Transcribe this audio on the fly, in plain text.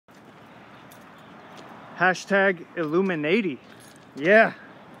Hashtag IllumiNatey. Yeah,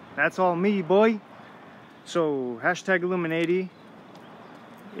 that's all me, boy. So hashtag IllumiNatey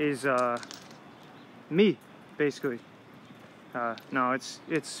is me, basically. No,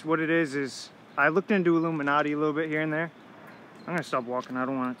 it's what it is I looked into Illuminati a little bit here and there. I'm gonna stop walking. I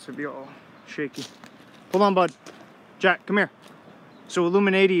don't want it to be all shaky. Hold on, bud. Jack, come here. So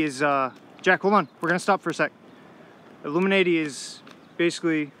IllumiNatey is Jack, hold on. We're gonna stop for a sec. IllumiNatey is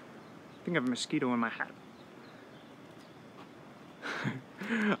basically, I think I have a mosquito in my hat.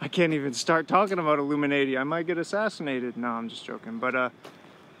 I can't even start talking about IllumiNatey. I might get assassinated. No, I'm just joking. But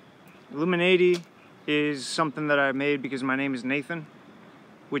IllumiNatey is something that I made because my name is Nathan,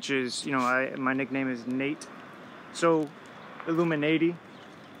 which is, you know, my nickname is Nate. So IllumiNatey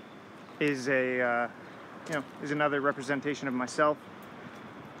is a, you know, is another representation of myself.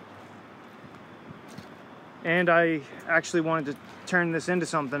 And I actually wanted to turn this into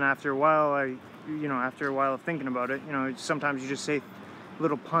something after a while. After a while of thinking about it, you know, sometimes you just say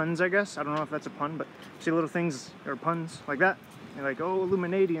little puns, I guess. I don't know if that's a pun, but say little things or puns like that. You're like, oh,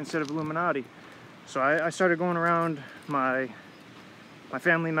 IllumiNatey instead of Illuminati. So I started going around my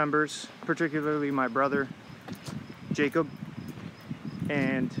family members, particularly my brother, Jacob,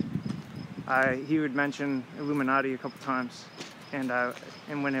 and he would mention Illuminati a couple times, and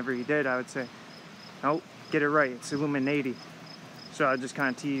whenever he did, I would say, no, get it right, it's IllumiNatey. So I just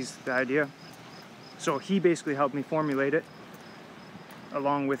kind of teased the idea. So he basically helped me formulate it,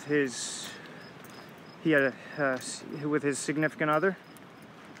 along with his significant other,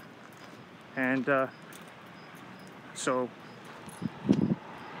 and so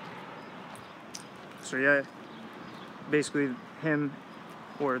yeah, basically him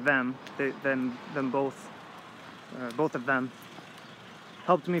or them, both of them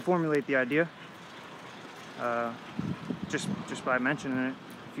helped me formulate the idea, just by mentioning it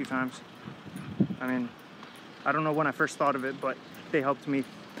a few times. I mean, I don't know when I first thought of it, but they helped me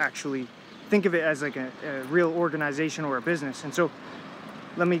actually think of it as like a real organization or a business. And so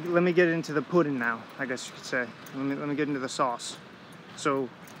let me get into the pudding now, I guess you could say. Let me get into the sauce. So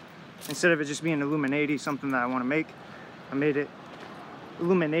instead of it just being IllumiNatey, something that I want to make, I made it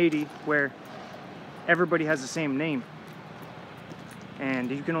IllumiNatey, where everybody has the same name, and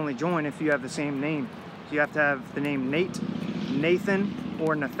you can only join if you have the same name. So you have to have the name Nate, Nathan,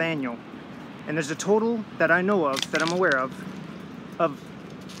 or Nathaniel. And there's a total that I know of, that I'm aware of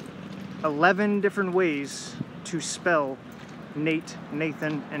 11 different ways to spell Nate,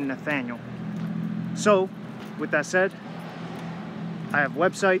 Nathan, and Nathaniel. So, with that said, I have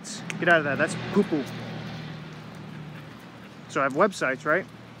websites. Get out of that, that's poo-poo. So I have websites, right?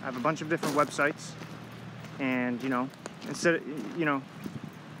 I have a bunch of different websites. And, you know, instead of, you know,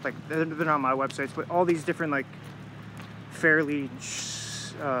 like, they're not my websites, but all these different, like, fairly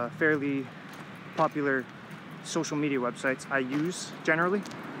popular social media websites I use generally,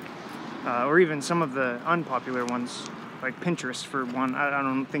 or even some of the unpopular ones, like Pinterest for one. I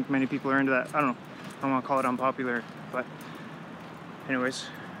don't think many people are into that. I don't want to call it unpopular, but anyways,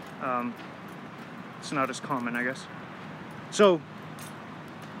 it's not as common, I guess. So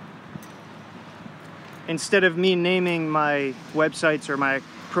instead of me naming my websites or my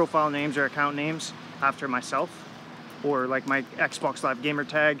profile names or account names after myself, or like my Xbox Live gamer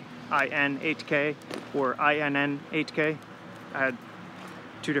tag, IN8K, or INN8K. I had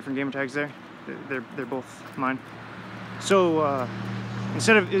two different gamer tags there. They're both mine. So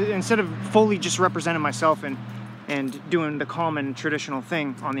instead of fully just representing myself and doing the common traditional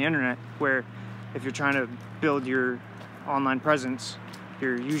thing on the internet, where if you're trying to build your online presence,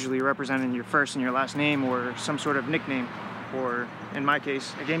 you're usually representing your first and your last name, or some sort of nickname, or in my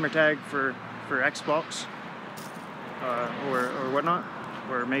case, a gamer tag for Xbox, or whatnot,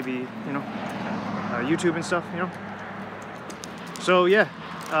 or maybe, you know, YouTube and stuff, you know. So yeah,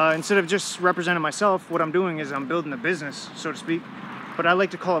 instead of just representing myself, what I'm doing is I'm building a business, so to speak. But I like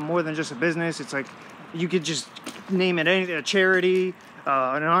to call it more than just a business. It's like, you could just name it anything: a charity,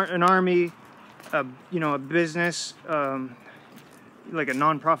 an army, you know, a business, like a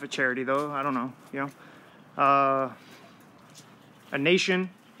non-profit charity, though, I don't know, you know, a nation,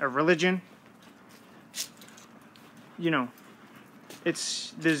 a religion, you know.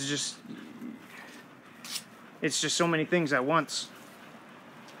 It's just so many things at once.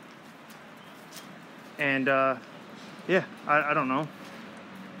 And yeah, I don't know.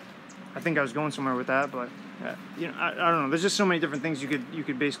 I think I was going somewhere with that, but you know, I don't know. There's just so many different things you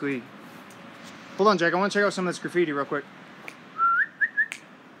could basically. Hold on, Jack. I want to check out some of this graffiti real quick.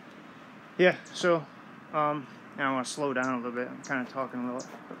 Yeah. So, I want to slow down a little bit. I'm kind of talking a little.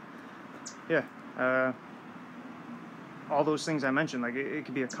 But yeah. All those things I mentioned, like it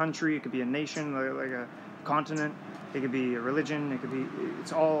could be a country, it could be a nation, like a continent, it could be a religion, it could be,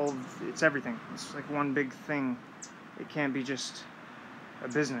 it's everything. It's like one big thing. It can't be just a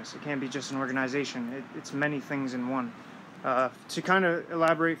business. It can't be just an organization. It's many things in one. To kind of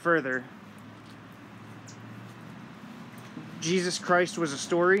elaborate further, Jesus Christ was a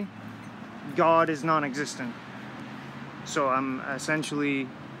story. God is non-existent. So I'm essentially,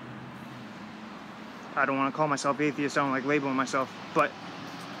 I don't want to call myself atheist, I don't like labeling myself, but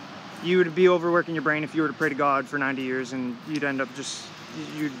you would be overworking your brain if you were to pray to God for 90 years, and you'd end up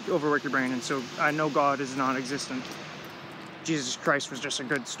you'd overwork your brain. And so I know God is non-existent. Jesus Christ was just a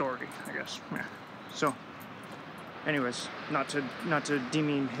good story, I guess. Yeah. So anyways, not to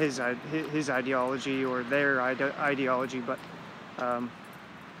demean his ideology or their ideology, but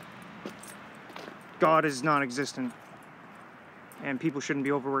God is non-existent, and people shouldn't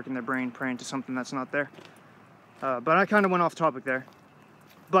be overworking their brain praying to something that's not there. But I kind of went off topic there,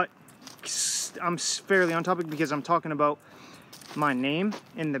 but I'm fairly on topic because I'm talking about my name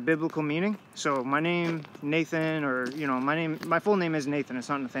in the biblical meaning. So my name, Nathan, or my full name is Nathan, it's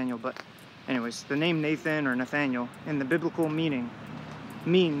not Nathaniel, but anyways, the name Nathan or Nathaniel in the biblical meaning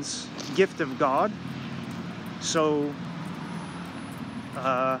means gift of God. So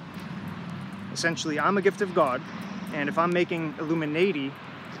essentially I'm a gift of God, and if I'm making IllumiNatey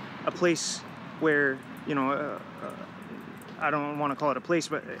a place where, I don't want to call it a place,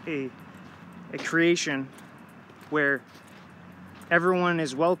 but a creation where everyone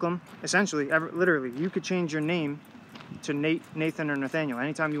is welcome, essentially, literally, you could change your name to Nathan or Nathaniel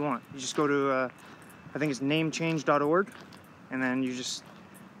anytime you want. You just go to, I think it's namechange.org, and then you just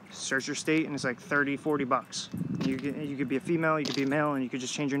search your state, and it's like $30-40. You could be a female, you could be a male, and you could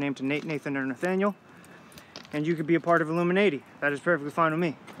just change your name to Nathan or Nathaniel, and you could be a part of IllumiNatey. That is perfectly fine with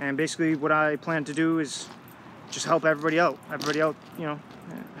me. And basically what I plan to do is just help everybody out,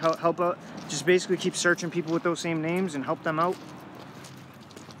 help out, just basically keep searching people with those same names and help them out.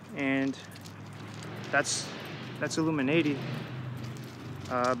 And that's IllumiNatey.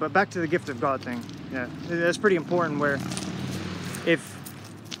 But back to the gift of God thing. Yeah, that's pretty important, where if,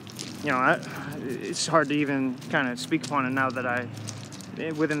 it's hard to even kind of speak upon it now that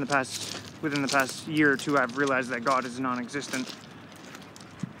within the past year or two, I've realized that God is non-existent.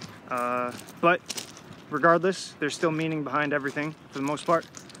 But regardless, there's still meaning behind everything for the most part.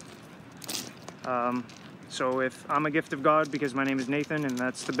 So if I'm a gift of God because my name is Nathan, and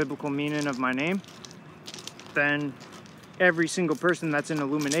that's the biblical meaning of my name, then every single person that's in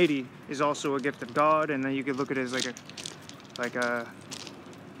IllumiNatey is also a gift of God. And then you could look at it as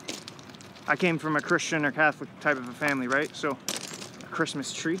I came from a Christian or Catholic type of a family, right? So a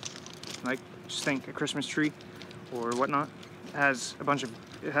Christmas tree, just think a Christmas tree or whatnot, has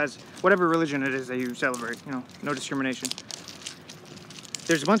it has whatever religion it is that you celebrate, no discrimination.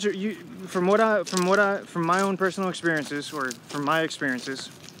 There's a bunch of, from my own personal experiences, or from my experiences,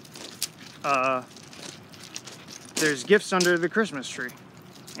 there's gifts under the Christmas tree.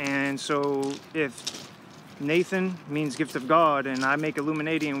 And so if Nathan means gift of God, and I make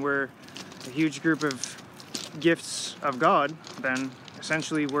IllumiNatey, and we're a huge group of gifts of God, then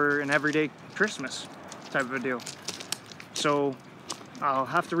essentially we're an everyday Christmas type of a deal. So I'll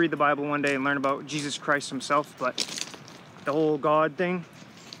have to read the Bible one day and learn about Jesus Christ himself, but the whole God thing,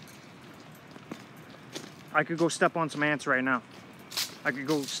 I could go step on some ants right now. I could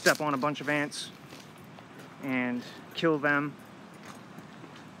go step on a bunch of ants and kill them.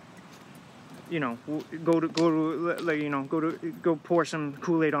 Go pour some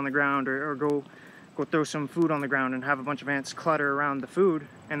Kool-Aid on the ground, or go throw some food on the ground and have a bunch of ants clutter around the food,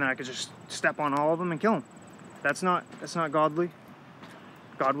 and then I could just step on all of them and kill them. That's not godly.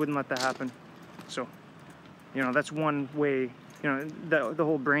 God wouldn't let that happen. So, that's one way. The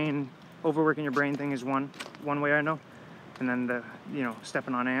whole brain, overworking your brain thing is one way I know, and then the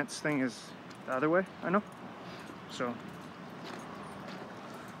stepping on ants thing is the other way I know. So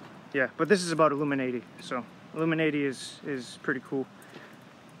yeah, but this is about IllumiNatey. So IllumiNatey is pretty cool.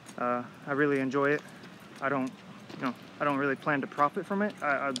 I really enjoy it. I don't really plan to profit from it.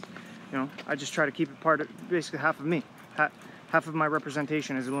 I just try to keep it part of, basically half of me. Half of my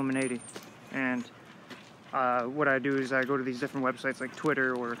representation is IllumiNatey. And what I do is I go to these different websites like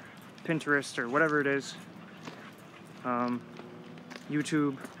Twitter or Pinterest or whatever it is,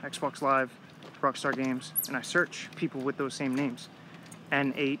 YouTube, Xbox Live, Rockstar Games, and I search people with those same names.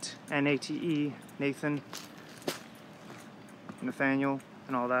 N8, N-A-T-E, Nathan, Nathaniel,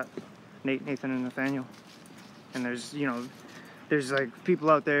 and all that. Nathan and Nathaniel. And there's like people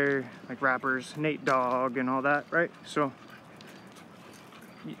out there, like rappers, Nate Dogg and all that, right? So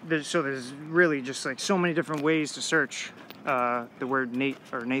there's really just like so many different ways to search the word Nate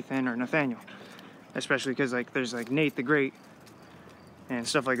or Nathan or Nathaniel. especially because like there's like Nate the Great and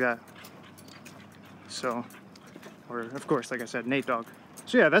stuff like that. So, or of course, like I said, Nate Dog.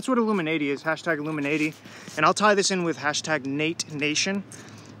 So yeah, that's what IllumiNatey is, hashtag IllumiNatey. And I'll tie this in with hashtag Nate Nation,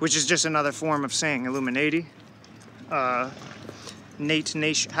 which is just another form of saying IllumiNatey. Nate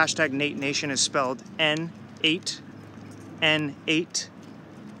Nation, hashtag Nate Nation is spelled N8,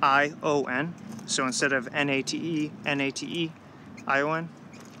 N8ION. So instead of N-A-T-E, N-A-T-E-I-O-N,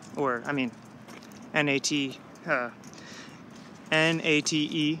 or I mean, N-A-T-E,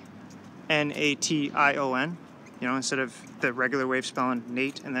 N-A-T-I-O-N, you know, instead of the regular way of spelling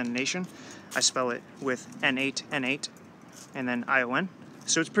Nate and then Nation, I spell it with N8, N8, and then I-O-N.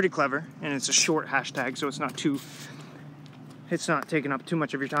 So it's pretty clever, and it's a short hashtag, so it's not taking up too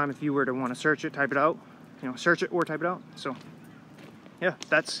much of your time if you were to want to search it, type it out, you know, search it or type it out. So yeah,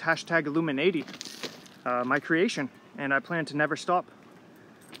 that's hashtag IllumiNatey, my creation, and I plan to never stop.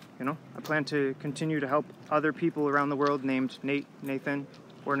 You know, I plan to continue to help other people around the world named Nate, Nathan,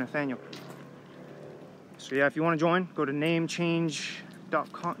 or Nathaniel. So yeah, if you want to join, go to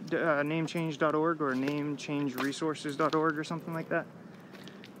namechange.com, namechange.org or namechangeresources.org or something like that.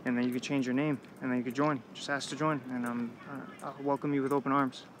 And then you could change your name, and then you could join. Just ask to join, and I'll welcome you with open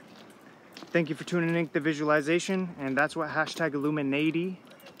arms. Thank you for tuning in to the visualization, and that's what hashtag IllumiNatey,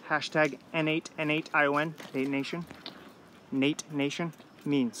 hashtag N8N8ION, Nate Nation,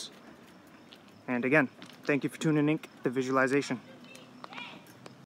 means. And again, thank you for tuning in to the visualization.